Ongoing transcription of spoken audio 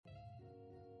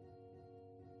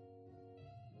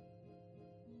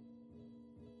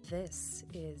This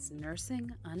is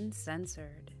Nursing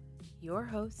Uncensored. Your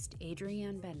host,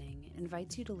 Adrienne Benning,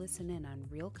 invites you to listen in on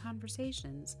real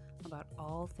conversations about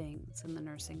all things in the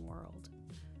nursing world.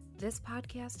 This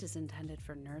podcast is intended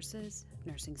for nurses,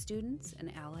 nursing students,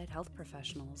 and allied health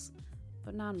professionals,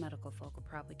 but non-medical folk will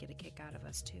probably get a kick out of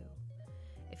us too.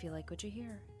 If you like what you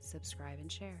hear, subscribe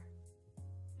and share.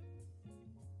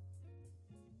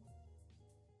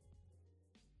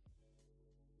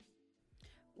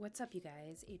 What's up, you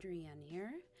guys? Adrienne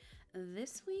here.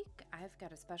 This week, I've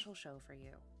got a special show for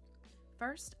you.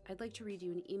 First, I'd like to read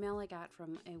you an email I got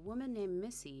from a woman named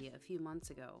Missy a few months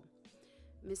ago.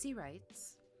 Missy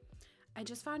writes, I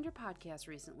just found your podcast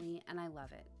recently, and I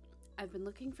love it. I've been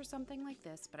looking for something like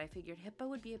this, but I figured HIPAA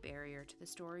would be a barrier to the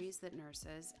stories that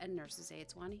nurses and nurses'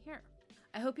 aides want to hear.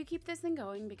 I hope you keep this thing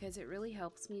going because it really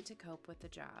helps me to cope with the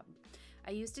job.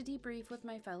 I used to debrief with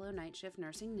my fellow night shift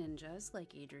nursing ninjas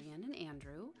like Adrienne and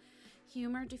Andrew.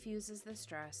 Humor diffuses the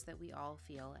stress that we all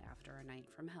feel after a night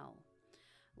from hell.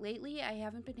 Lately, I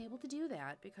haven't been able to do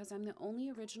that because I'm the only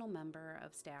original member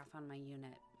of staff on my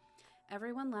unit.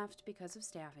 Everyone left because of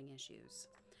staffing issues.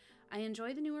 I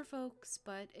enjoy the newer folks,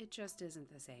 but it just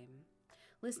isn't the same.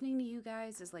 Listening to you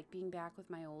guys is like being back with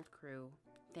my old crew.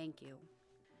 Thank you.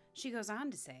 She goes on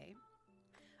to say,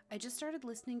 I just started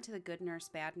listening to the Good Nurse,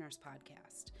 Bad Nurse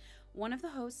podcast. One of the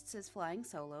hosts is flying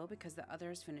solo because the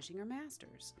other is finishing her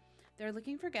master's. They're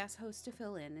looking for guest hosts to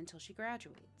fill in until she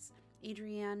graduates.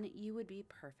 Adrienne, you would be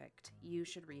perfect. You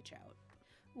should reach out.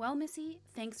 Well, Missy,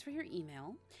 thanks for your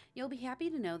email. You'll be happy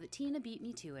to know that Tina beat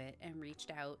me to it and reached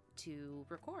out to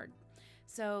record.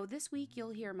 So this week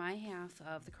you'll hear my half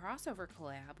of the crossover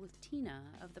collab with Tina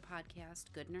of the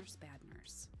podcast Good Nurse, Bad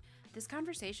Nurse. This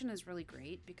conversation is really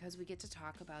great because we get to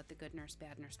talk about the Good Nurse,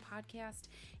 Bad Nurse podcast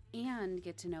and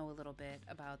get to know a little bit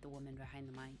about the woman behind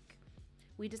the mic.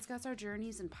 We discuss our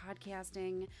journeys in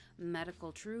podcasting,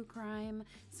 medical true crime,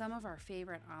 some of our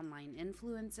favorite online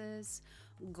influences,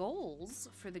 goals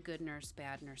for the Good Nurse,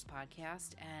 Bad Nurse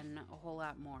podcast, and a whole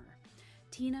lot more.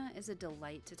 Tina is a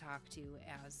delight to talk to,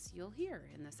 as you'll hear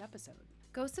in this episode.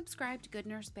 Go subscribe to Good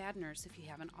Nurse, Bad Nurse if you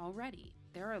haven't already.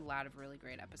 There are a lot of really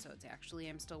great episodes, actually.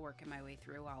 I'm still working my way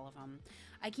through all of them.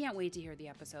 I can't wait to hear the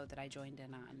episode that I joined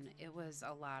in on. It was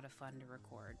a lot of fun to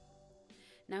record.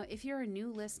 Now, if you're a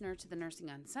new listener to the Nursing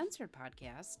Uncensored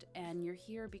podcast and you're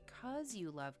here because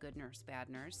you love Good Nurse, Bad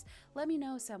Nurse, let me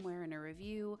know somewhere in a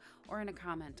review or in a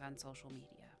comment on social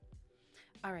media.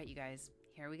 All right, you guys,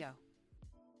 here we go.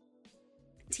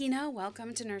 Tina,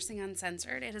 welcome to Nursing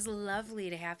Uncensored. It is lovely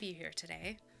to have you here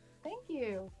today. Thank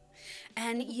you.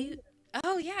 And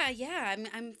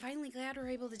I'm finally glad we're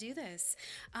able to do this.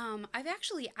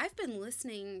 I've been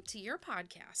listening to your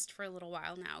podcast for a little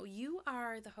while now. You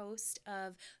are the host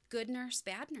of Good Nurse,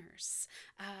 Bad Nurse.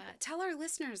 Tell our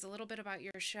listeners a little bit about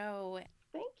your show.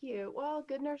 Thank you. Well,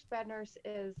 Good Nurse, Bad Nurse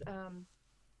is,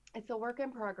 it's a work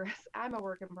in progress. I'm a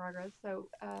work in progress. So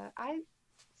I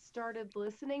started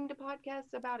listening to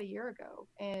podcasts about a year ago,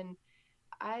 and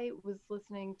I was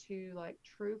listening to like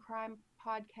true crime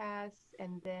podcasts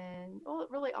and then, well,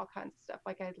 really all kinds of stuff.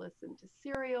 Like I'd listened to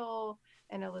Serial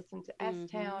and I listened to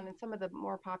S-Town and some of the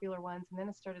more popular ones. And then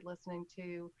I started listening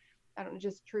to, I don't know,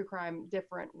 just true crime,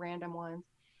 different random ones.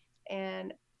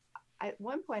 And at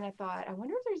one point I thought, I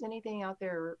wonder if there's anything out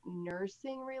there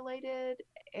nursing related.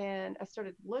 And I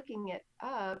started looking it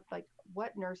up, like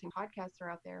what nursing podcasts are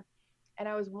out there. And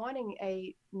I was wanting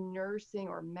a nursing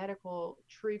or medical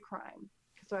true crime.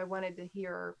 So I wanted to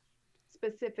hear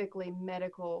specifically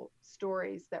medical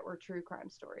stories that were true crime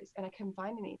stories. And I couldn't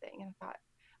find anything. And I thought,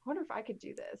 I wonder if I could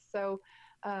do this. So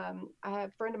I have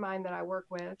a friend of mine that I work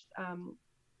with,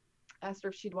 asked her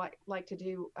if she'd like to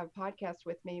do a podcast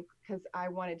with me because I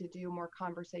wanted to do a more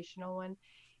conversational one.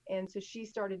 And so she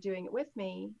started doing it with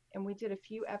me. And we did a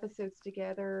few episodes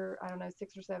together,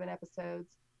 6 or 7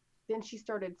 episodes. Then she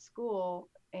started school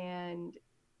and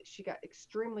she got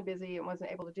extremely busy and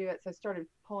wasn't able to do it. So I started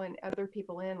pulling other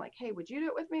people in like, hey, would you do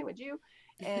it with me? Would you?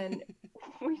 And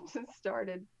we just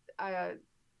started, I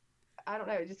don't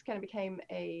know, it just kind of became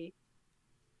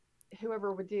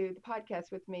whoever would do the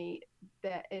podcast with me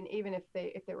that, and even if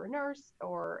they were a nurse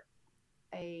or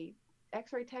a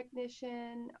x-ray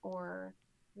technician or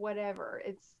whatever,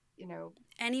 it's,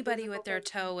 anybody with their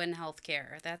toe in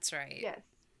healthcare. That's right. Yes.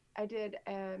 I did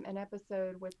an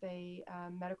episode with a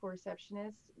medical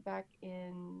receptionist back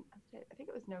in, I think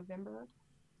it was November.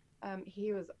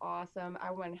 He was awesome.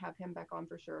 I want to have him back on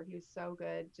for sure. He was so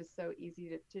good, just so easy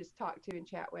to just talk to and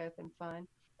chat with and fun.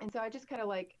 And so I just kind of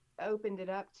like opened it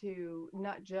up to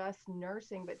not just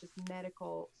nursing, but just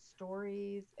medical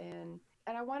stories. And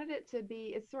I wanted it to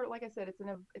be, it's sort of, like I said, it's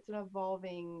an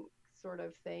evolving sort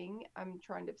of thing. I'm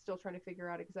still trying to figure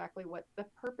out exactly what the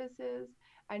purpose is.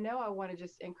 I know I want to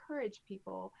just encourage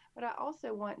people, but I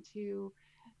also want to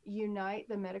unite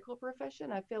the medical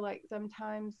profession. I feel like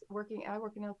sometimes I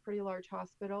work in a pretty large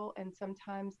hospital, and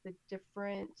sometimes the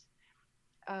different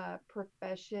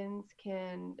professions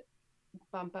can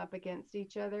bump up against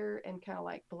each other and kind of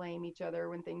like blame each other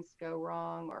when things go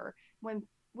wrong, or when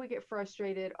we get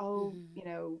frustrated. Oh,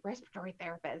 Mm-hmm. respiratory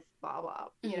therapists, blah blah,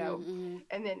 Mm-hmm.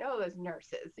 and then those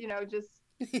nurses, just.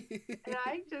 And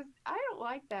I don't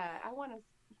like that. I want to.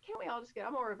 Can't we all just get?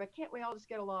 I'm more of a can't we all just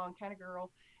get along kind of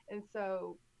girl. And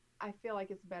so I feel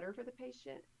like it's better for the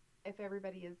patient if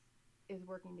everybody is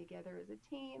working together as a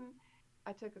team.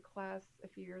 I took a class a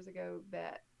few years ago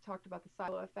that talked about the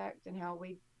silo effect and how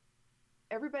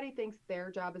everybody thinks their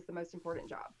job is the most important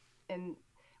job. And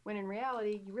when in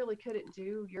reality, you really couldn't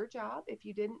do your job if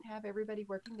you didn't have everybody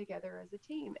working together as a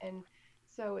team. And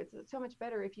so it's so much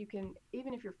better if you can,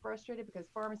 even if you're frustrated because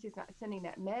pharmacy's not sending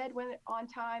that med when on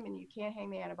time and you can't hang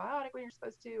the antibiotic when you're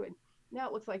supposed to. And now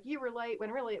it looks like you were late when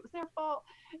really it was their fault.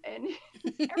 And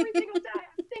every single time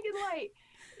I'm thinking late.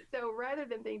 So rather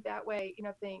than think that way,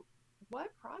 think what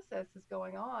process is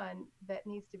going on that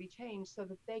needs to be changed so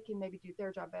that they can maybe do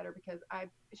their job better, because I'm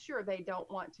sure they don't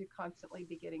want to constantly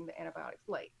be getting the antibiotics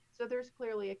late. So there's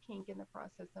clearly a kink in the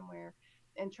process somewhere,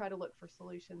 and try to look for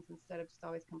solutions instead of just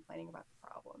always complaining about the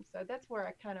problem. So that's where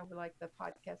I kind of would like the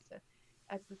podcast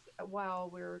to, while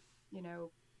we're,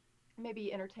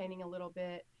 maybe entertaining a little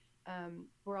bit,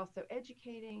 we're also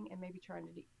educating and maybe trying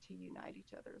to unite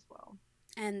each other as well.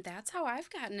 And that's how I've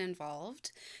gotten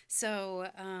involved. So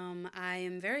I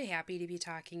am very happy to be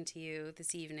talking to you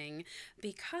this evening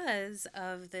because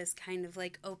of this kind of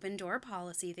like open door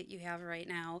policy that you have right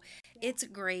now. Yeah. It's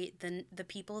great, the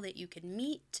people that you can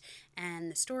meet and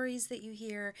the stories that you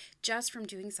hear just from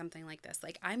doing something like this.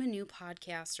 Like, I'm a new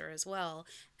podcaster as well,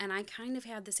 and I kind of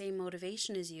had the same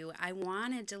motivation as you. I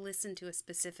wanted to listen to a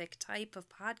specific type of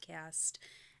podcast,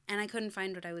 and I couldn't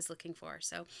find what I was looking for.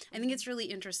 So I think it's really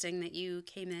interesting that you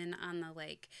came in on the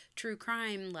like true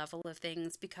crime level of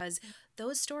things, because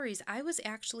those stories, I was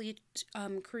actually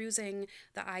cruising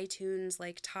the iTunes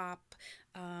like top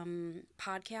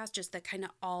podcast, just the kind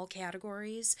of all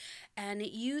categories, and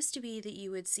it used to be that you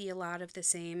would see a lot of the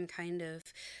same kind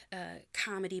of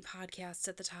comedy podcasts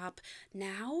at the top.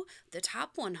 Now the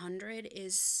top 100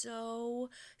 is so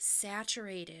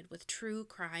saturated with true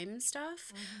crime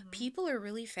stuff. People are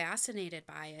really fascinated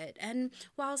by it, and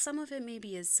while some of it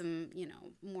maybe is some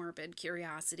morbid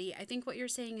curiosity, I think what you're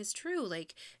saying is true.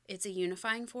 Like, it's a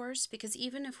unifying force, because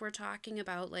even if we're talking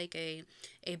about like a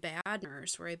bad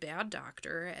nurse or a bad doctor,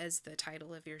 as the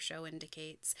title of your show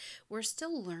indicates, we're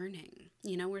still learning.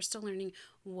 We're still learning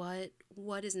what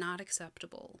is not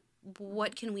acceptable.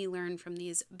 What can we learn from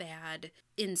these bad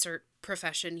insert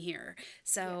profession here?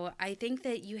 So I think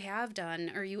that you have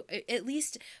done, or you, at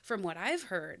least from what I've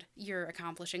heard, you're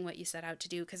accomplishing what you set out to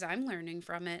do, because I'm learning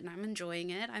from it and I'm enjoying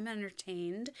it. I'm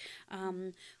entertained.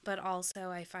 But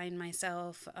also I find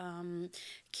myself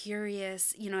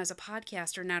curious, as a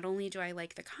podcaster. Not only do I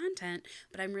like the content,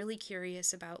 but I'm really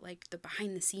curious about like the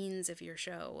behind the scenes of your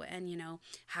show, and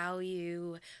how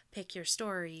you pick your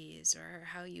stories or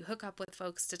how you hook up with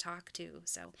folks to talk to.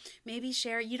 So maybe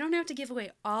share. You don't have to give away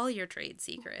all your trade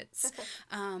secrets,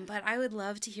 but I would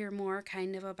love to hear more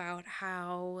kind of about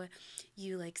how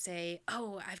you like say,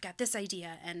 oh, I've got this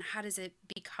idea, and how does it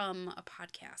become a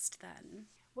podcast then?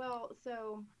 Well,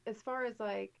 so as far as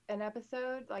like an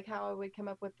episode, like how I would come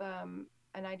up with an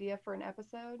idea for an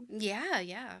episode.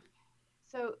 Yeah.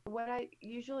 So what I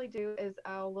usually do is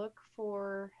I'll look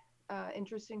for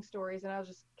interesting stories, and I'll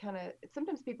just kind of,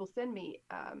 sometimes people send me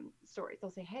stories.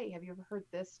 They'll say, hey, have you ever heard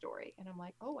this story? And I'm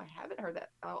like, oh, I haven't heard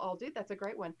that. I'll do, that's a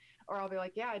great one. Or I'll be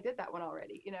like, yeah, I did that one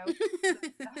already,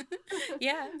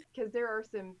 Yeah. Because there are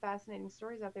some fascinating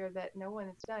stories out there that no one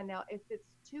has done. Now, if it's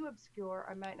too obscure,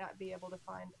 I might not be able to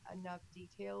find enough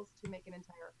details to make an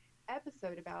entire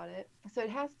episode about it. So it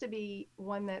has to be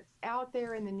one that's out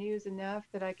there in the news enough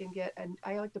that I can get, and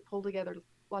I like to pull together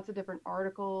lots of different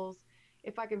articles.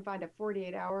 If I can find a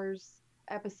 48 hours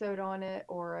episode on it,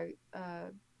 or a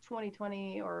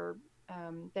 2020 or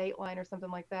Dateline or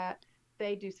something like that,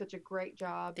 they do such a great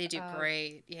job. They do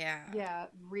great. Yeah. Yeah,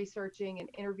 researching and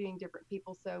interviewing different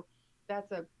people. So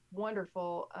that's a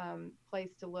wonderful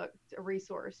place to look, a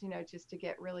resource, just to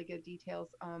get really good details.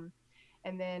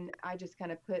 And then I just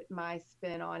kind of put my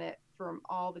spin on it from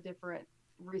all the different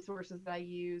resources that I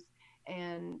use.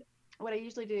 And what I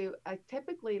usually do, I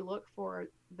typically look for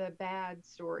the bad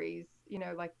stories,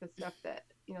 like the stuff that,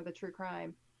 the true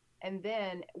crime. And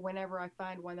then whenever I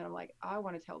find one that I'm like, I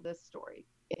want to tell this story,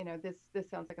 this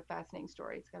sounds like a fascinating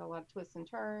story. It's got a lot of twists and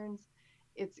turns.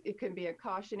 It can be a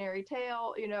cautionary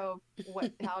tale,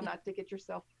 how not to get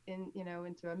yourself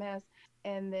into a mess.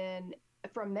 And then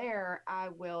from there, I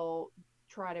will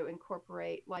try to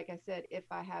incorporate, like I said, if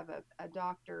I have a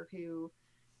doctor who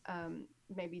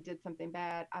maybe did something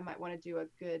bad, I might want to do a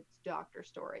good doctor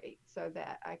story so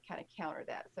that I kind of counter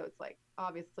that. So it's like,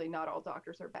 obviously not all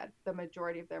doctors are bad. The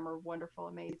majority of them are wonderful,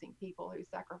 amazing people who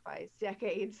sacrifice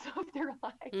decades of their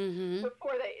life Mm-hmm.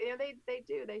 before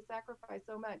they sacrifice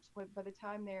so much. By the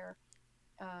time they're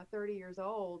 30 years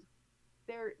old,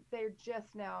 they're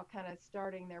just now kind of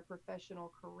starting their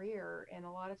professional career, and a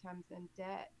lot of times in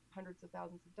debt, hundreds of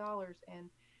thousands of dollars. And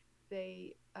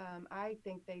I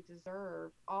think they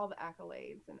deserve all the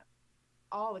accolades and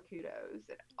all the kudos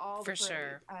and all the For praise.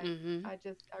 sure. Mm-hmm. I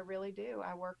really do.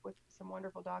 I work with some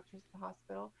wonderful doctors at the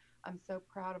hospital. I'm so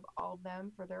proud of all of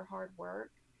them for their hard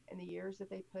work and the years that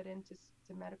they put into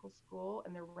to medical school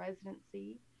and their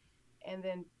residency, and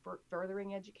then for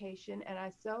furthering education. And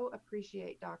I so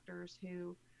appreciate doctors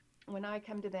who, when I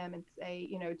come to them and say,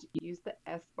 use the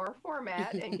SBAR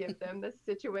format and give them the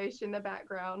situation, the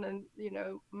background, and,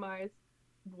 my,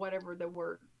 whatever the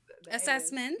word, the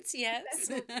Assessments, yes.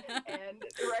 and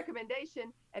the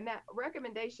recommendation. And that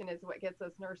recommendation is what gets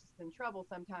us nurses in trouble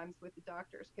sometimes with the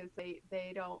doctors, because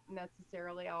they don't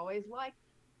necessarily always like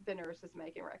the nurses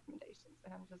making recommendations.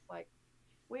 And I'm just like,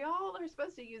 we all are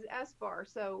supposed to use SBAR.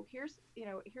 So here's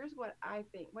what I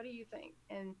think. What do you think?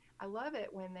 And I love it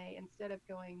when they, instead of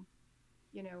going,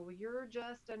 well, you're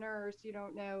just a nurse, you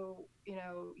don't know,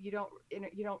 you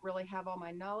don't really have all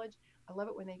my knowledge. I love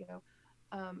it when they go,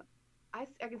 I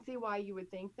can see why you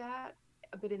would think that,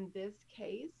 but in this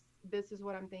case, this is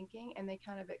what I'm thinking. And they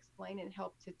kind of explain and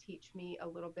help to teach me a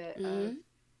little bit of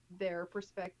their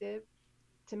perspective.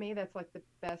 To me, that's like the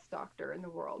best doctor in the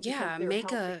world. Yeah, because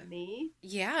they're helping me.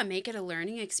 Yeah, make it a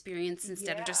learning experience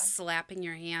instead of just slapping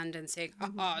your hand and saying,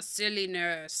 "Oh, silly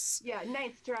nurse." Yeah,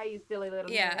 nice try, you silly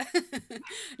little Yeah. nurse.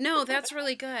 No, that's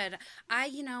really good.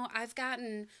 I've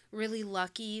gotten really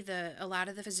lucky. A lot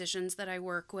of the physicians that I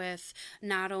work with,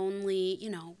 not only,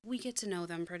 we get to know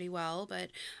them pretty well, but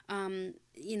I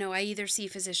either see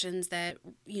physicians that,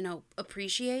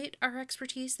 appreciate our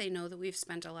expertise. They know that we've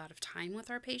spent a lot of time with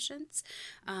our patients.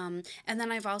 And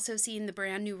then I've also seen the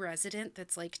brand new resident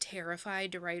that's like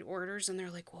terrified to write orders, and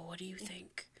they're like, well, what do you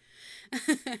think?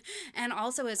 And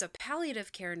also as a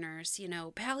palliative care nurse,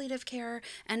 palliative care,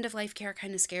 end of life care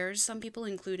kind of scares some people,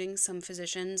 including some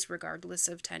physicians, regardless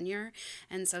of tenure.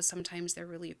 And so sometimes they're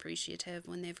really appreciative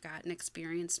when they've got an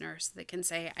experienced nurse that can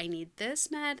say, I need this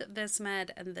med,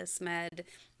 and this med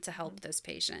to help this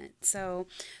patient. So,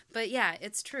 but yeah,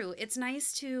 it's true. It's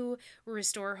nice to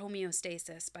restore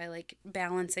homeostasis by like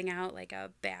balancing out like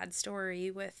a bad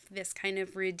story with this kind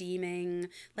of redeeming,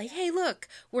 like, hey, look,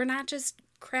 we're not just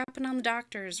crapping on the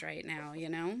doctors right now,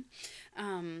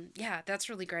 Yeah, that's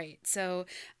really great. So,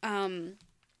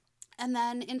 and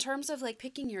then in terms of like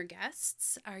picking your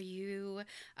guests, are you,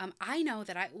 I know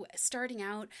that starting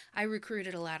out, I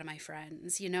recruited a lot of my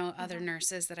friends, other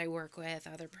nurses that I work with,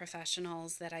 other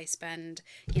professionals that I spend,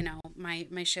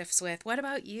 my shifts with. What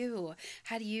about you?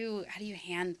 How do you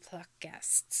hand pluck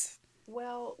guests?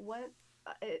 Well,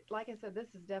 like I said, this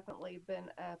has definitely been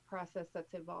a process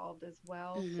that's evolved as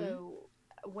well. So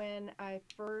when I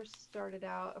first started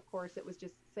out, of course, it was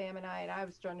just Sam and I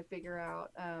was trying to figure out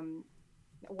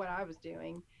what I was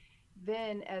doing.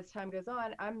 Then as time goes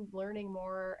on, I'm learning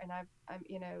more, and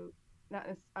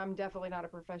I'm definitely not a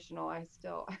professional. I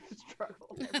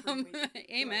struggle every week.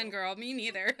 Amen, girl. Me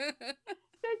neither. The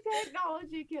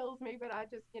technology kills me, but I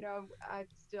just,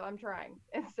 I'm trying.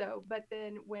 And so, but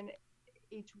then when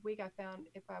each week I found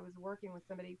if I was working with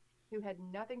somebody who had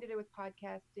nothing to do with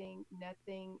podcasting,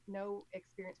 no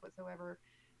experience whatsoever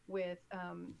with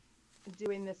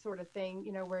doing this sort of thing,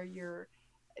 where you're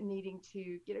needing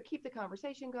to, keep the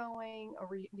conversation going, or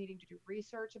needing to do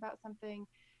research about something,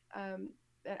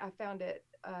 that I found it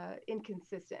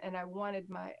inconsistent, and I wanted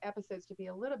my episodes to be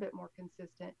a little bit more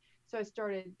consistent. So I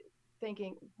started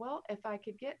thinking, well, if I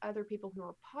could get other people who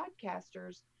are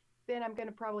podcasters, then I'm going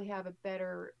to probably have a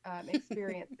better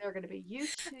experience. They're going to be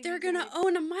used to. They're going to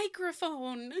own a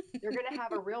microphone. They're going to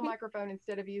have a real microphone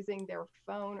instead of using their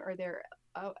phone or their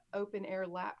open air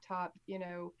laptop,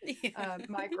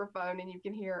 microphone, and you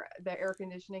can hear the air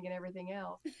conditioning and everything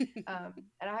else. And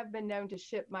I've been known to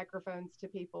ship microphones to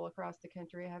people across the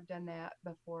country. I have done that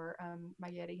before. My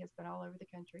Yeti has been all over the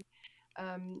country.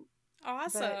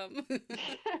 Awesome.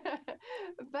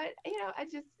 But I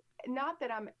just, not that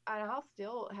I'll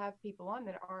still have people on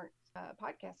that aren't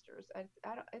podcasters.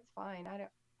 It's fine.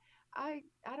 I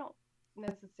don't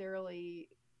necessarily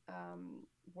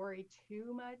worry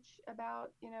too much about,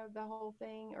 the whole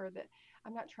thing, or that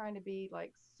I'm not trying to be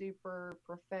like super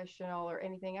professional or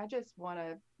anything. I just want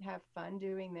to have fun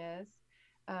doing this.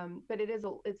 But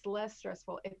it's less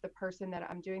stressful if the person that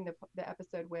I'm doing the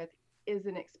episode with is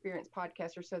an experienced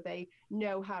podcaster, so they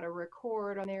know how to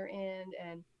record on their end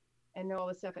and know all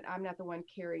this stuff, and I'm not the one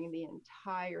carrying the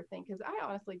entire thing, because I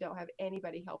honestly don't have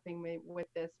anybody helping me with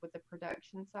this, with the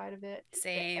production side of it, the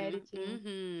Same.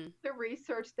 editing, the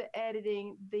research, the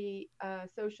editing, the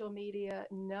social media,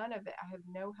 none of it. I have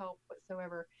no help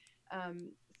whatsoever.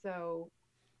 Um, so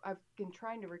I've been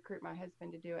trying to recruit my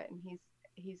husband to do it, and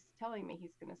he's telling me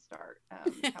he's going to start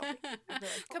helping.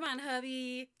 Come on,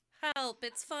 hubby. Help.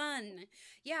 It's fun.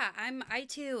 Yeah, I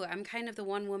too. I'm kind of the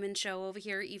one woman show over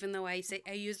here, even though I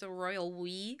use the royal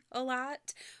we a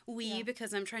lot. We Yeah,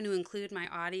 because I'm trying to include my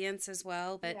audience as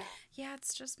well. But yeah, yeah,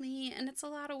 it's just me and it's a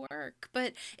lot of work.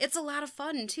 But it's a lot of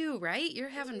fun too, right? You're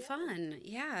it having is. fun.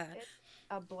 Yeah. It's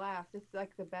a blast. It's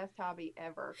like the best hobby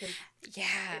ever, because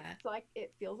Yeah.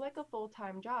 it feels like a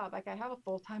full-time job. Like I have a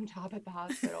full-time job at the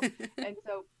hospital. And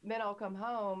so then I'll come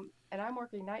home, and I'm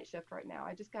working night shift right now.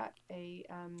 I just got a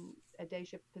day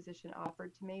shift position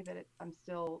offered to me, but I'm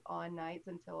still on nights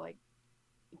until I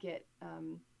get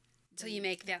So you the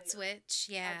make team that leader. switch.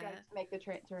 I've Yeah. got to make the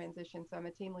transition. So I'm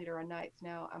a team leader on nights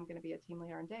now. I'm going to be a team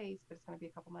leader on days, but it's going to be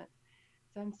a couple months.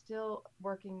 So I'm still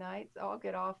working nights. I'll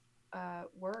get off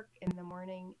work in the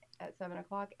morning at 7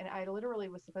 o'clock. And I literally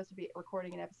was supposed to be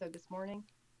recording an episode this morning.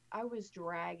 I was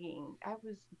dragging.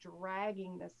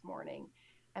 This morning.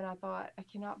 And I thought, I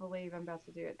cannot believe I'm about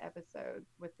to do an episode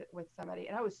with somebody.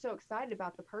 And I was so excited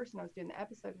about the person I was doing the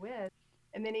episode with.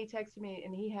 And then he texted me,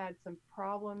 and he had some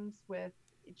problems with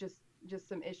just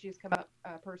some issues come up,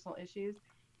 personal issues.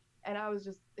 And I was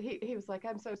just, he was like,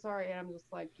 I'm so sorry. And I'm just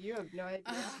like, you have no idea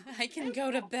Oh, how I can go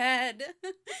to painful. bed.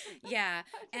 Yeah,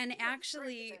 I just and went straight to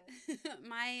actually,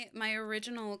 bed. my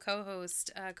original co-host,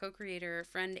 co-creator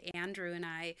friend Andrew and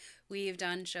I, we've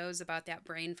done shows about that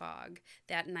brain fog,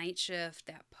 that night shift,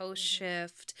 that post Hmm.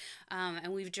 shift,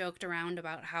 and we've joked around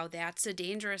about how that's a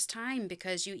dangerous time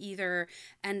because you either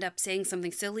end up saying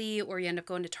something silly or you end up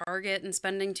going to Target and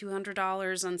spending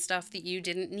 $200 on stuff that you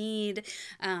didn't need,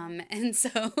 and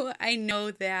so I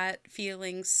know that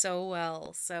feeling so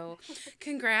well. So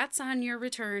congrats on your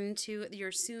return to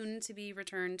your soon to be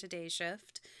return to day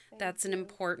shift. Thank That's an you.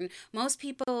 important. Most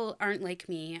people aren't like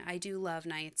me. I do love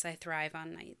nights. I thrive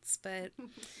on nights, but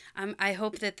I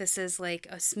hope that this is like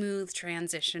a smooth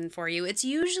transition for you. It's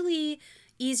usually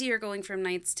easier going from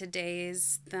nights to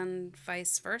days than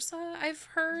vice versa. I've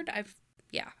heard.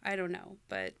 Yeah, I don't know,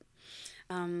 but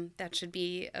that should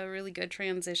be a really good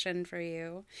transition for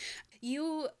you.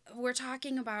 You were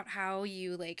talking about how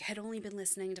you like had only been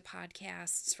listening to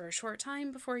podcasts for a short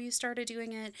time before you started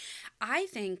doing it. I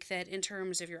think that in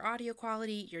terms of your audio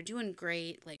quality, you're doing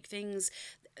great. Like things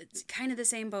it's kind of the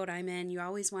same boat I'm in. You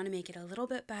always want to make it a little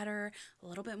bit better, a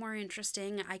little bit more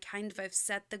interesting. I've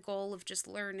set the goal of just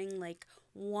learning like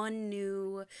one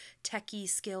new techie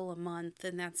skill a month,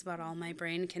 and that's about all my Hmm.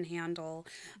 brain can handle.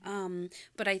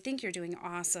 But I think you're doing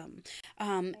awesome.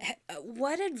 Thank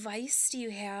What advice do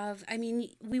you have? I mean,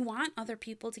 we want other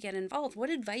people to get involved. What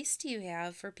advice do you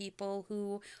have for people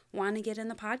who want to get in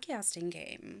the podcasting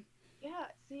game? Yeah,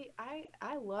 see,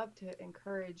 I love to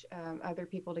encourage other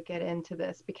people to get into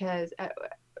this, because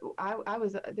I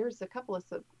was there's a couple of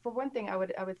for one thing, I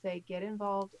would say get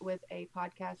involved with a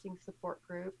podcasting support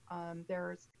group.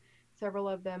 There's several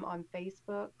of them on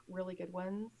Facebook, really good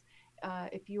ones.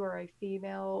 If you are a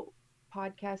female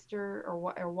podcaster,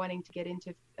 or wanting to get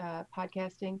into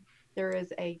podcasting, there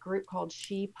is a group called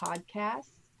She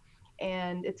Podcasts,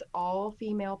 and it's all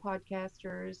female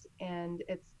podcasters, and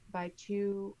it's by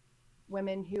two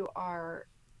women who are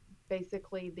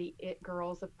basically the it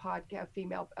girls of podcast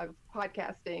female of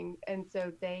podcasting, and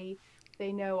so they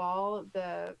know all of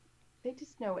they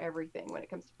just know everything when it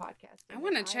comes to I podcasting. And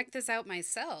want to I check this out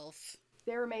myself.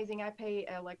 they're amazing. I pay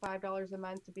like $5 a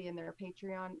month to be in their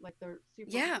Patreon, like their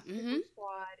Yeah, super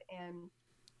squad, and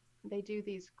they do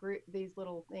these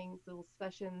little things, little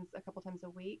sessions a couple times a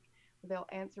week. They'll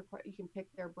answer. You can pick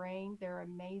their brain. They're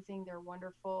amazing. They're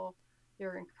wonderful.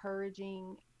 They're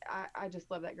encouraging. I just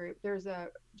love that group. There's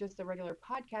just a regular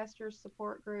podcaster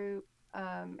support group. I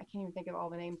can't even think of all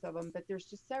the names of them, but there's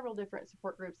just several different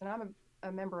support groups, and I'm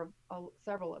a member of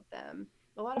several of them.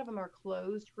 A lot of them are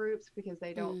closed groups because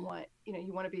they don't mm, want,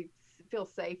 you want to feel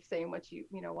safe saying what you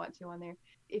want to on there.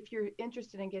 If you're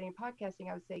interested in getting podcasting,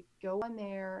 I would say go on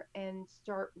there and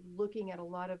start looking at a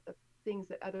lot of the things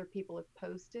that other people have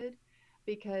posted,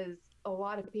 because a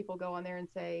lot of people go on there and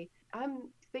say, I'm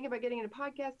thinking about getting into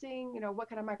podcasting, what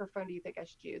kind of microphone do you think I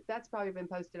should use? That's probably been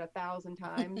posted 1,000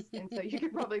 times. And so you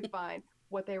can probably find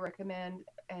what they recommend.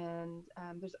 And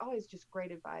there's always just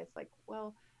great advice. Like,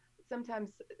 well, sometimes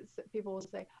people will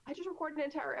say, I just recorded an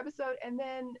entire episode and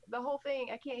then the whole thing,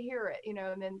 I can't hear it,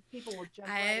 and then people will jump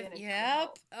right in and try to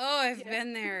help. Oh, I've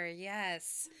been there.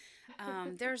 Yes.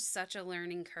 There's such a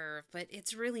learning curve, but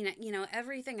it's really not,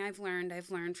 everything I've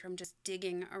learned from just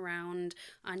digging around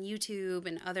on YouTube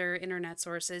and other internet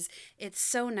sources. It's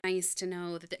so nice to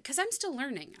know that, because I'm still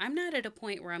learning. I'm not at a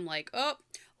point where I'm like, oh,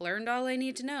 learned all I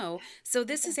need to know. So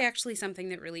this is actually something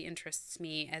that really interests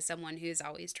me as someone who's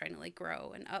always trying to like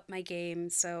grow and up my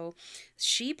game. So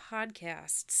She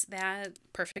Podcasts, that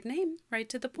perfect name, right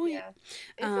to the point. Yeah,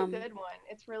 it's a good one.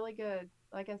 It's really good.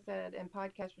 Like I said, and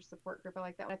Podcaster Support Group, I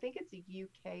like that one. I think it's a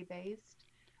UK based,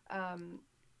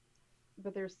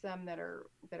 but there's some that are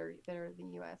the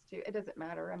US too. It doesn't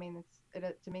matter. I mean,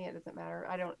 to me it doesn't matter.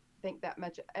 I don't think that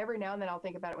much. Every now and then I'll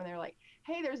think about it when they're like,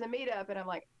 "Hey, there's a meetup," and I'm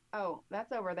like, "Oh,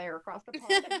 that's over there across the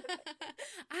pond."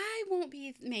 I won't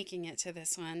be making it to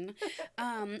this one.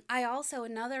 I also,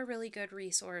 another really good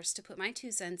resource to put my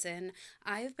 2 cents in,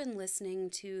 I've been listening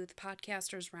to the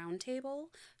Podcasters Roundtable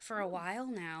for a while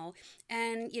now.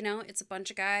 And, it's a bunch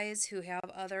of guys who have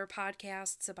other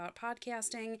podcasts about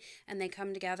podcasting, and they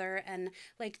come together. And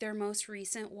like their most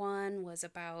recent one was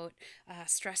about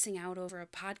stressing out over a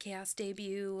podcast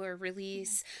debut or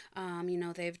release.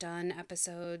 They've done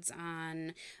episodes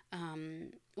on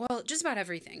well, just about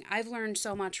everything. I've learned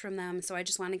so much from them, so I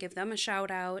just want to give them a shout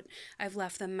out. I've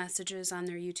left them messages on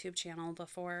their YouTube channel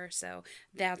before, so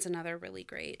that's another really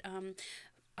great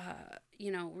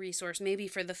resource. Maybe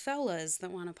for the fellas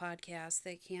that want a podcast,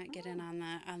 they can't get in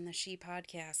on the She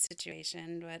Podcast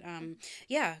situation, but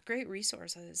yeah, great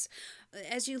resources.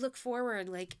 As you look forward,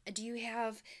 like, do you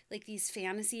have like these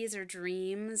fantasies or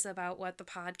dreams about what the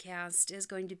podcast is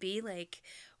going to be? Like,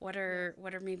 what are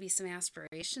maybe some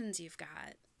aspirations you've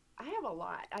got? I have a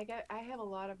lot. I have a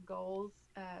lot of goals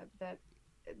that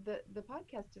the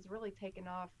podcast has really taken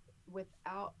off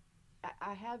without.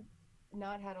 I have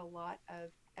not had a lot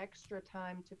of extra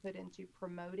time to put into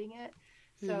promoting it.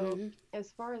 So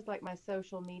as far as like my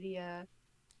social media,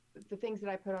 the things that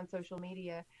I put on social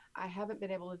media, I haven't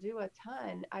been able to do a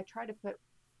ton. I try to put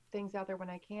things out there when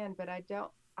I can, but I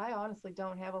honestly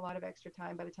don't have a lot of extra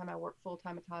time by the time I work full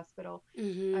time at the hospital.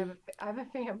 I have a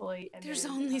family. And there's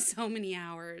only so many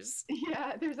hours.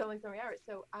 Yeah, there's only so many hours.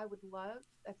 So I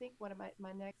think one of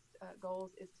my next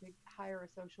goals is to hire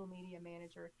a social media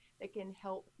manager that can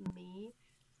help me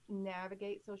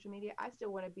navigate social media. I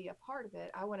still want to be a part of it.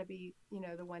 I want to be,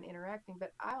 the one interacting,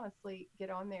 but I honestly get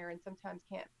on there and sometimes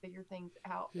can't figure things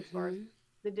out as far as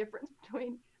the difference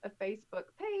between a Facebook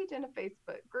page and a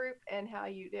Facebook group and how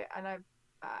you do. And I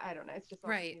don't know. It's just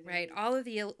right. All of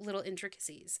the little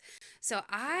intricacies. So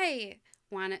I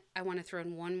want to throw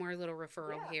in one more little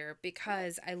referral here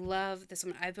because I love this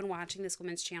woman. I've been watching this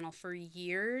woman's channel for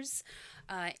years.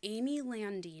 Amy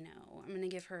Landino. I'm going to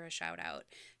give her a shout out.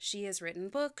 She has written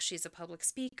books. She's a public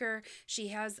speaker. She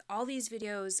has all these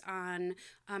videos on,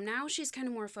 now she's kind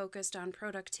of more focused on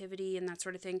productivity and that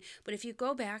sort of thing. But if you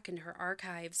go back into her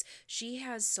archives, she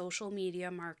has social media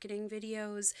marketing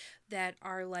videos that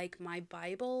are like my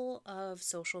Bible of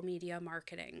social media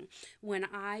marketing. When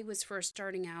I was first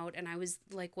starting out and I was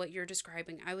like what you're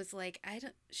describing, I was like,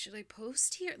 should I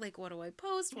post here? Like, what do I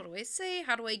post? What do I say?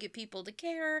 How do I get people to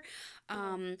care?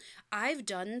 I've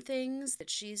done things that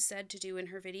she's said to do in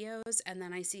her videos, and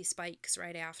then I see spikes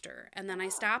right after. And then I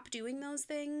stop doing those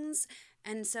things.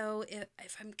 And so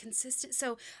if I'm consistent,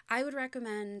 so I would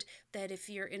recommend that if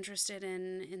you're interested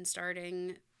in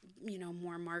starting,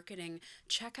 more marketing,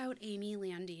 check out Amy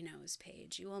Landino's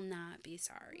page. You will not be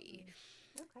sorry.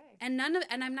 Okay. And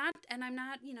I'm not,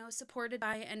 supported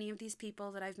by any of these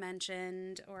people that I've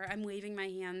mentioned, or I'm waving my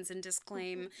hands and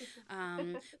disclaim.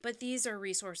 But these are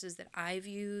resources that I've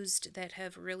used that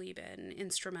have really been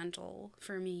instrumental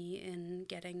for me in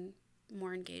getting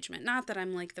more engagement. Not that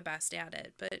I'm like the best at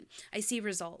it, but I see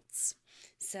results.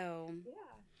 So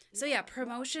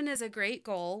promotion is a great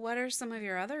goal. What are some of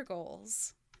your other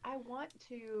goals? I want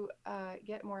to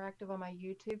get more active on my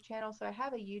YouTube channel. So I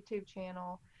have a YouTube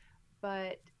channel,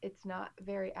 but it's not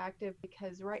very active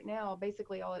because right now,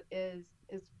 basically all it is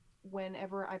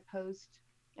whenever I post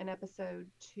an episode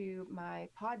to my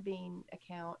Podbean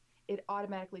account, it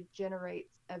automatically generates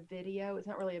a video. It's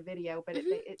not really a video, but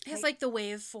it has like the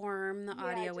waveform, the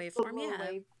audio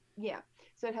waveform.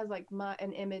 So it has like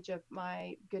an image of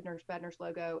my Good Nurse Bad Nurse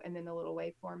logo and then the little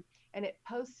waveform, and it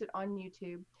posts it on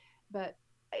YouTube. But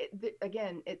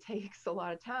again, it takes a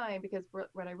lot of time because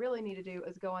what I really need to do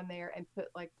is go on there and put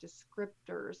like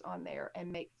descriptors on there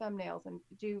and make thumbnails and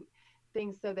do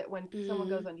things so that when someone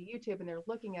Mm-hmm. goes onto YouTube and they're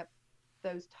looking up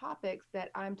those topics that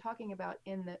I'm talking about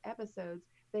in the episodes,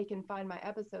 they can find my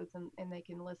episodes and they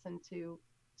can listen to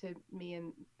me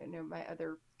and my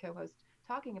other co-host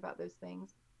talking about those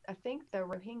things. I think the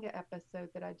Rohingya episode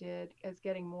that I did is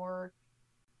getting more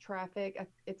traffic.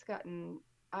 It's gotten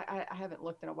I haven't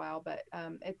looked in a while, but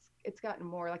it's gotten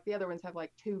more. Like the other ones have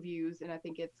like 2 views, and I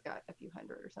think it's got a few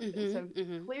hundred or something. Mm-hmm. So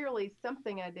Mm-hmm. clearly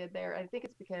something I did there. I think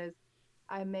it's because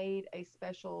I made a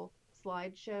special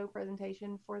slideshow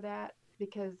presentation for that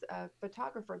because a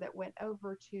photographer that went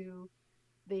over to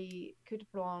the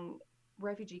Kutupalong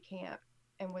refugee camp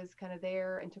and was kind of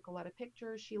there and took a lot of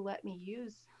pictures. She let me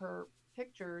use her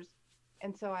pictures,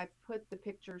 and so I put the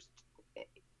pictures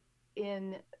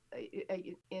in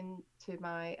into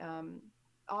my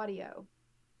audio.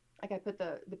 Like I put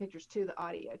the pictures to the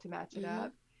audio to match it Mm-hmm.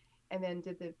 up, and then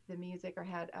did the music. Or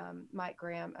had Mike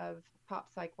Graham of Pop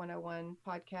Psych 101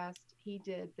 podcast. He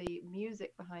did the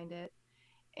music behind it,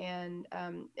 and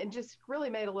just really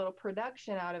made a little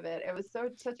production out of it. It was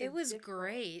such a It was different.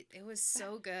 great. It was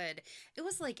so good. It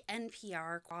was like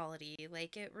NPR quality.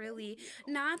 Like it Thank really,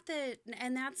 you. not that,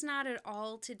 and that's not at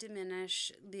all to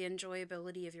diminish the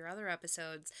enjoyability of your other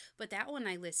episodes, but that one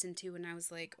I listened to and I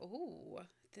was like, oh,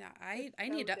 It's I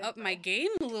so need to up my different. game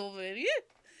a little bit.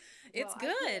 It's Well, I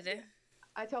can't do. good.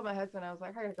 I told my husband, I was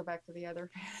like, I gotta go back to the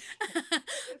other. It's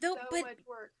just Though, so but much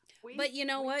work. We But you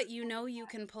know we what? You record know you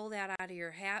that. can pull that out of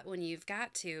your hat when you've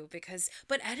got to because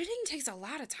but editing takes a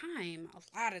lot of time.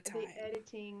 A lot of The time.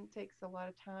 editing takes a lot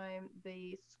of time.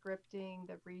 The scripting,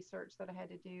 the research that I had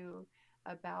to do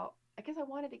about, I guess I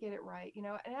wanted to get it right, and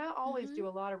I always Mhm. do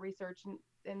a lot of research,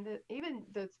 and even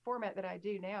the format that I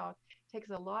do now takes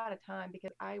a lot of time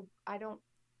because I don't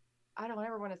I don't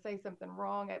ever want to say something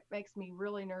wrong. It makes me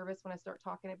really nervous when I start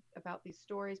talking about these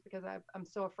stories because I'm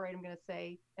so afraid I'm going to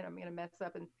say and I'm going to mess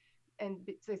up and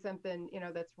say something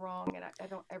that's wrong, and I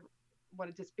don't ever want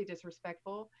to just be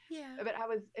disrespectful. Yeah. But I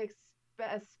was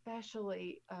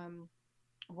especially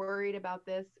worried about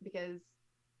this because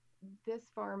this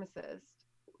pharmacist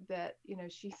that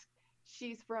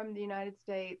she's from the United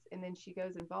States, and then she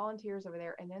goes and volunteers over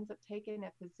there and ends up taking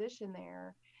a position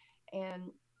there,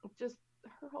 and just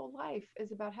her whole life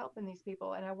is about helping these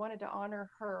people, and I wanted to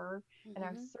honor her, and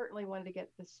I Mhm. certainly wanted to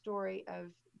get the story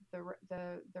of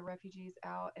the refugees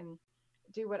out and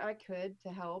do what I could to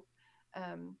help.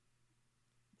 um,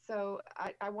 so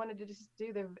I wanted to just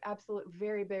do the absolute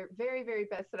very very very very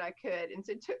best that I could, and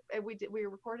so it took, and we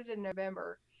recorded in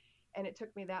November, and it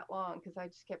took me that long because I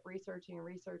just kept researching and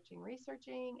researching and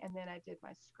researching, and then I did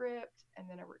my script, and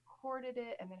then I recorded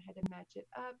it, and then I had to match it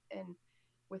up and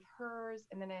with hers,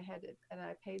 and then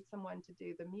I paid someone to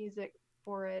do the music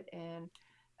for it, and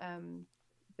um,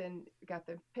 then got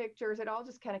the pictures. It all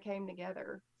just kind of came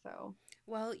together. So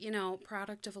Well,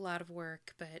 product of a lot of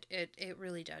work, but it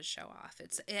really does show off.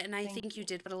 And I thank think you you.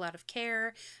 did put a lot of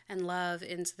care and love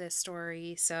into this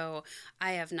story. So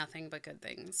I have nothing but good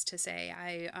things to say.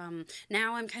 I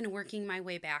now I'm kind of working my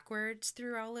way backwards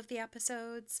through all of the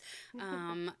episodes,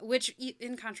 which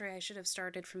in contrary I should have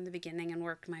started from the beginning and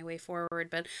worked my way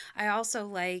forward. But I also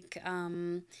like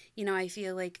I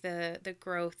feel like the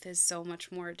growth is so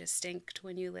much more distinct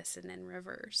when you listen in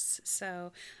reverse.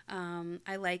 So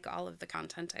I like all of the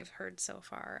content I've heard so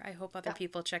far. I hope other Yeah.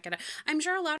 people check it out. I'm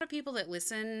sure a lot of people that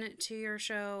listen to your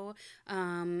show,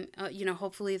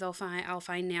 hopefully I'll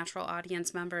find natural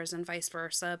audience members and vice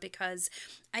versa because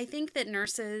I think that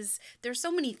nurses, there's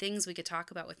so many things we could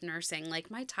talk about with nursing. Like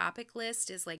my topic list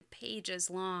is like pages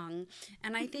long,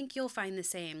 and I think you'll find the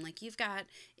same. Like you've got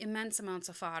immense amounts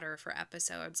of fodder for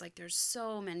episodes. Like there's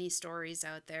so many stories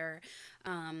out there,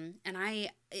 and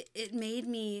it made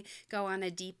me go on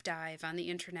a deep dive on the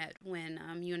internet when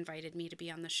you invited me to be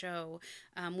on the show,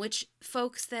 which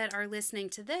folks that are listening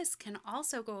to this can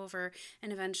also go over.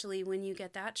 And eventually, when you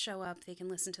get that show up, they can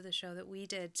listen to the show that we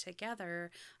did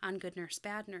together on Good Nurse,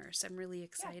 Bad Nurse. I'm really Yeah.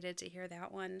 excited to hear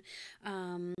that one.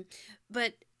 Um,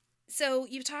 but so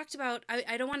you've talked about,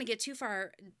 I don't want to get too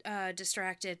far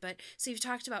distracted, but so you've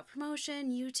talked about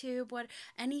promotion, YouTube, what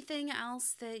anything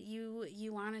else that you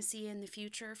want to see in the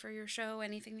future for your show,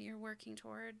 anything that you're working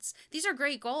towards? These are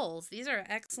great goals. These are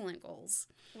excellent goals.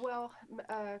 Well,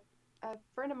 a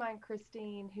friend of mine,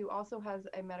 Christine, who also has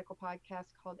a medical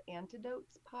podcast called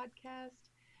Antidotes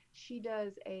Podcast. She's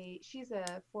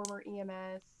a former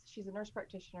EMS. She's a nurse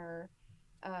practitioner,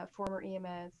 former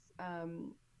EMS.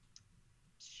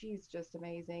 She's just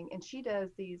amazing, and she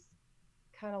does these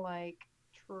kind of like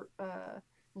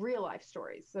real life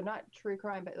stories. So not true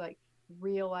crime, but like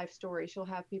real life stories. She'll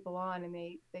have people on and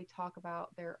they talk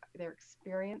about their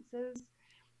experiences.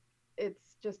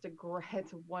 It's just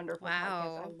it's a wonderful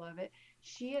podcast. I Wow. love it.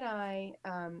 She and I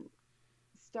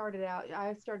started out.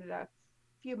 I started a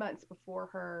few months before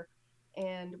her,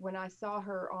 and when I saw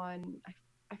her on,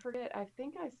 I forget. I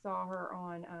think I saw her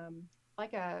on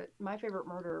like a My Favorite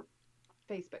Murder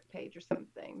Facebook page or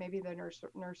something. Maybe the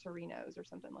Nursery Knows or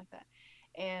something like that.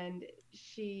 And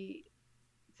she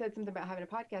said something about having a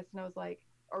podcast, and I was like,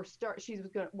 or start. She was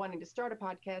wanting to start a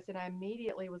podcast, and I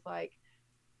immediately was like,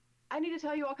 I need to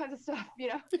tell you all kinds of stuff, you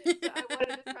know. So I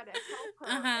wanted to try to help her,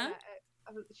 and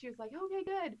Uh-huh. she was like, okay,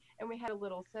 good. And we had a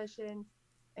little session,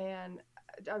 and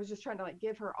I was just trying to like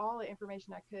give her all the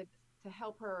information I could to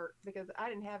help her because I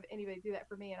didn't have anybody do that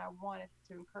for me, and I wanted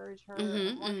to encourage her, and I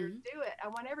Mm-hmm, wanted her to mm-hmm. do it. I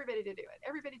want everybody to do it.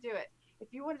 Everybody do it. If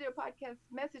you want to do a podcast,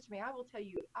 message me. I will tell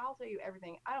you. I'll tell you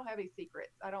everything. I don't have any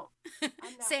secrets. I don't. I'm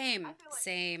not. I Same, feel like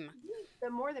same. the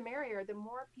more the merrier. The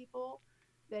more people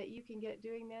that you can get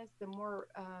doing this, the more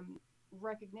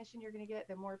recognition you're going to get,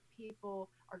 the more people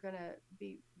are going to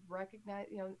be recognized,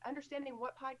 you know, understanding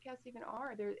what podcasts even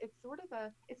are. There, it's sort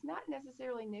of it's not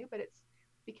necessarily new, but it's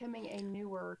becoming a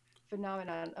newer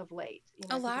phenomenon of late. You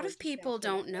A know, people lot are of just now people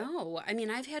getting don't it. know. I mean,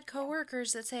 I've had Yeah,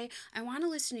 coworkers that say, I want to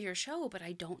listen to your show, but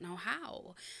I don't know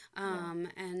how. yeah,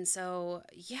 And so,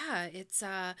 yeah,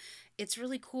 it's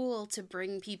really cool to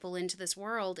bring people into this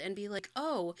world and be like,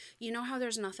 oh, you know how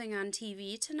there's nothing on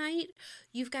TV tonight?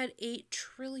 You've got 8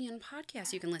 trillion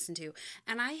podcasts you can listen to.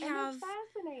 And I and they're have they're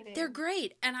fascinating.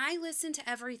 great. And I listen to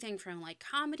everything from like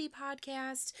comedy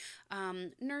podcasts,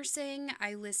 nursing.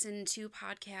 I listen to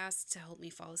podcasts to help me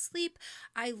fall asleep.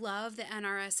 I love the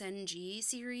NRSNG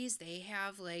series. They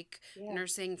have like Yes.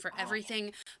 nursing for Oh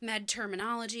everything, med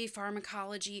terminology,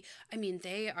 pharmacology. I mean,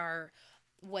 they are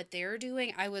what they're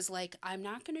doing. I was like, I'm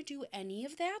not going to do any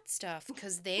of that stuff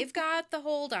because they've got the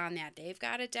hold on that. They've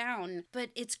got it down. But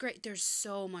it's great. There's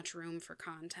so much room for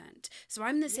content. So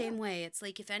I'm the yeah, same way. It's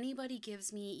like if anybody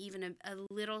gives me even a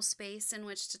little space in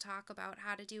which to talk about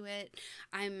how to do it,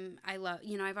 I love,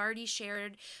 I've already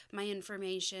shared my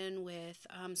information with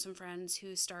some friends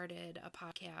who started a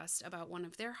podcast about one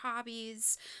of their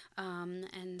hobbies.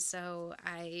 And so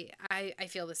I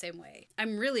feel the same way.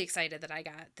 I'm really excited that I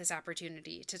got this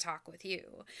opportunity to talk with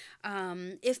you.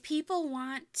 If people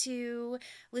want to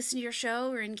listen to your show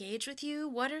or engage with you,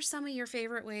 what are some of your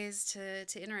favorite ways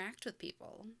to interact with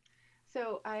people?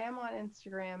 so I am on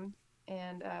Instagram,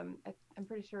 and I'm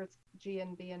pretty sure it's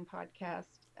GNBN podcast.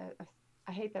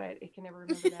 I hate that I can never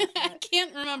remember that, I but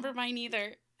can't remember mine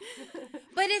either.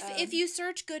 But if um, you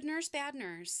search Good Nurse Bad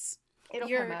Nurse, it'll come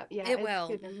you're up. Yeah, it it's will.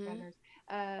 Good Nurse Bad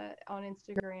Nurse on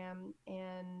Instagram,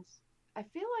 and I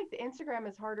feel like the Instagram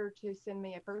is harder to send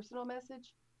me a personal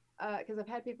message because I've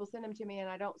had people send them to me and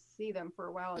I don't see them for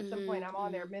a while. At some point, I'm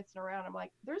on there Mm-hmm. messing around. I'm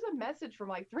like, "There's a message from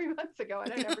like 3 months ago,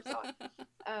 and I never saw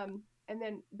it." And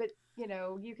then, but you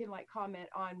know, you can like comment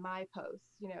on my posts.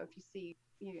 You know, if you see,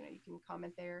 you know, you can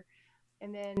comment there.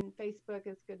 And then Facebook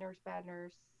is Good Nurse Bad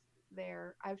Nurse.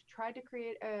 There, I've tried to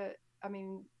create I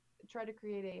mean, try to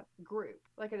create a group,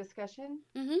 like a discussion.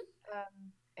 Mm-hmm.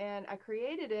 And I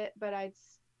created it, but I'm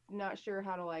not sure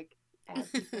how to like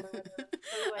add people or whatever.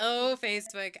 So like, Oh,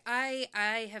 Facebook.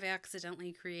 I have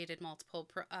accidentally created multiple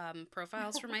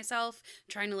profiles for myself,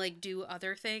 trying to like do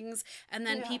other things, and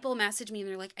then yeah, people message me and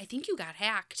they're like, "I think you got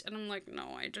hacked," and I'm like, "No,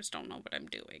 I just don't know what I'm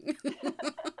doing."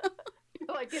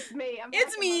 like it's me. I'm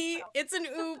It's hacking me. myself. It's an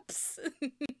oops.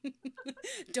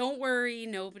 Don't worry,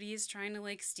 nobody's trying to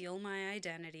like steal my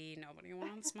identity. Nobody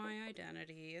wants my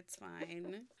identity. It's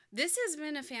fine. This has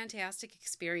been a fantastic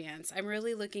experience. I'm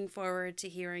really looking forward to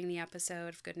hearing the episode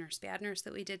of Good Nurse Bad Nurse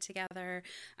that we did together.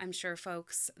 I'm sure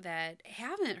folks that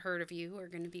haven't heard of you are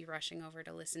going to be rushing over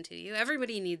to listen to you.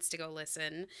 Everybody needs to go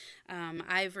listen.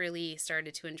 I've really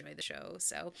started to enjoy the show,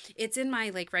 so it's in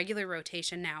my like regular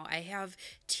rotation now. I have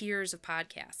tiers of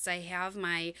podcasts. I have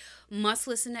my must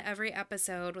listen to every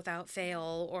episode without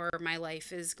fail, or my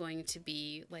life is going to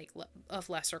be like of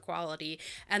lesser quality.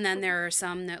 And then there are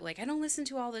some that like I don't listen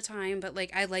to all the time, but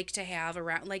like I like to have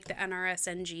around, like the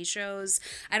NRSNG shows.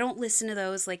 I don't listen to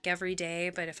those like every day,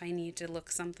 but if I need to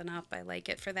look something up, I like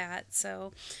it for that.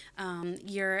 So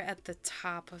you're at the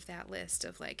top of that list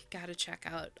of like gotta check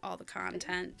out all the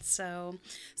content. So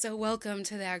welcome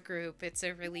to that group. It's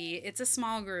a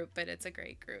small group, but it's a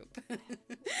great group.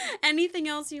 Anything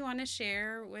else you want to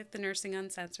share with the Nursing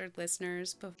Uncensored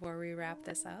listeners before we wrap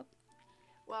this up?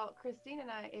 Well, Christine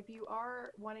and I, if you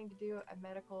are wanting to do a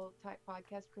medical type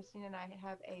podcast, Christine and I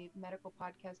have a medical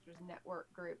podcasters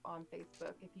network group on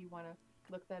Facebook. If you want to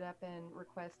look that up and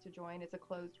request to join. It's a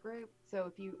closed group.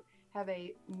 So if you have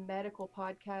a medical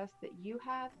podcast that you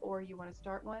have or you want to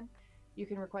start one, you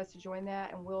can request to join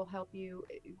that and we'll help you.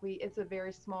 It's a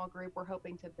very small group. We're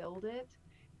hoping to build it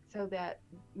so that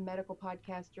medical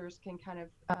podcasters can kind of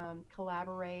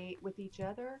collaborate with each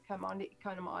other, come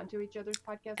onto each other's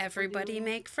podcasts. Everybody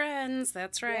make friends.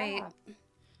 That's right. Yeah.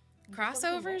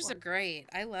 Crossovers are great.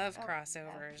 I love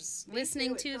crossovers. Yeah.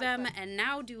 Listening to them and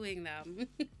now doing them.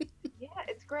 Yeah,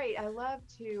 it's great. I love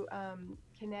to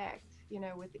connect.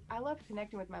 I love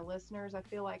connecting with my listeners. I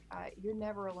feel like you're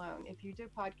never alone. If you do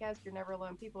podcasts, you're never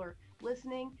alone. People are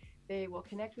listening. They will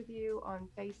connect with you on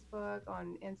Facebook,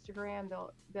 on Instagram.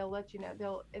 They'll let you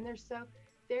know.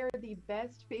 They're the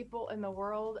best people in the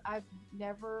world. I've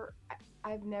never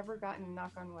gotten,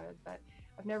 knock on wood, but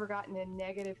I've never gotten a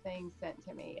negative thing sent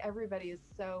to me. Everybody is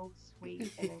so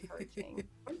sweet and encouraging.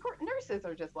 Nurses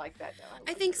are just like that,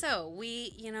 though. I think so.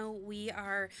 We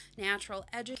are natural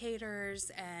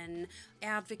educators and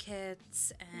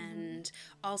advocates, and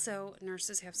also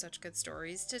nurses have such good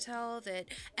stories to tell that.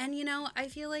 And I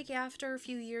feel like after a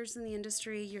few years in the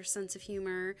industry, your sense of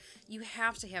humor, you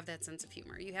have to have that sense of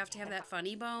humor. You have to have that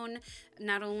funny bone,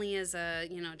 not only as a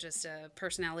just a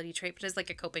personality trait, but as like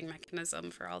a coping mechanism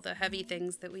for all the heavy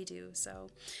things that we do. So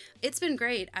it's been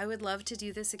great. I would love to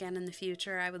do this again in the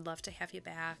future. I would love to have you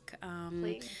back.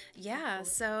 Please. Yeah,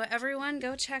 so everyone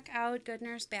go check out Good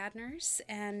Nurse, Bad Nurse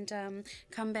and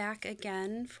come back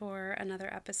again for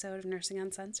another episode of Nursing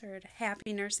Uncensored.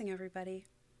 Happy nursing, everybody.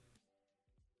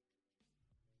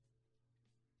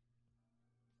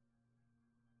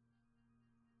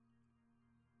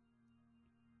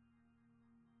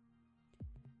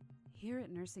 Here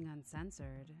at Nursing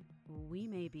Uncensored, we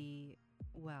may be,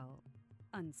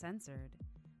 uncensored,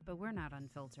 but we're not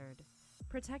unfiltered.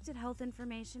 Protected health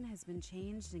information has been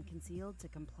changed and concealed to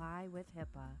comply with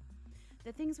HIPAA.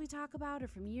 The things we talk about are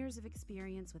from years of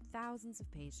experience with thousands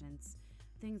of patients,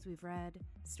 things we've read,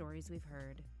 stories we've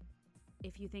heard.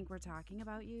 If you think we're talking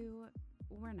about you,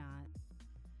 we're not.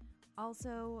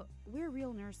 Also, we're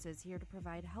real nurses here to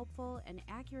provide helpful and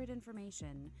accurate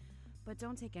information, but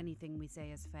don't take anything we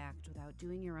say as fact without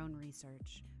doing your own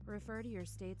research. Refer to your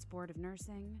state's Board of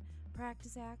Nursing,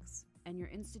 Practice Acts, and your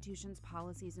institution's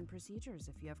policies and procedures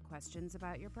if you have questions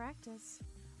about your practice.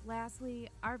 Lastly,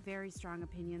 our very strong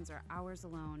opinions are ours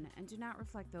alone and do not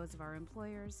reflect those of our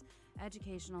employers,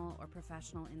 educational, or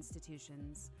professional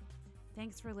institutions.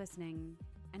 Thanks for listening,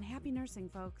 and happy nursing,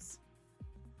 folks.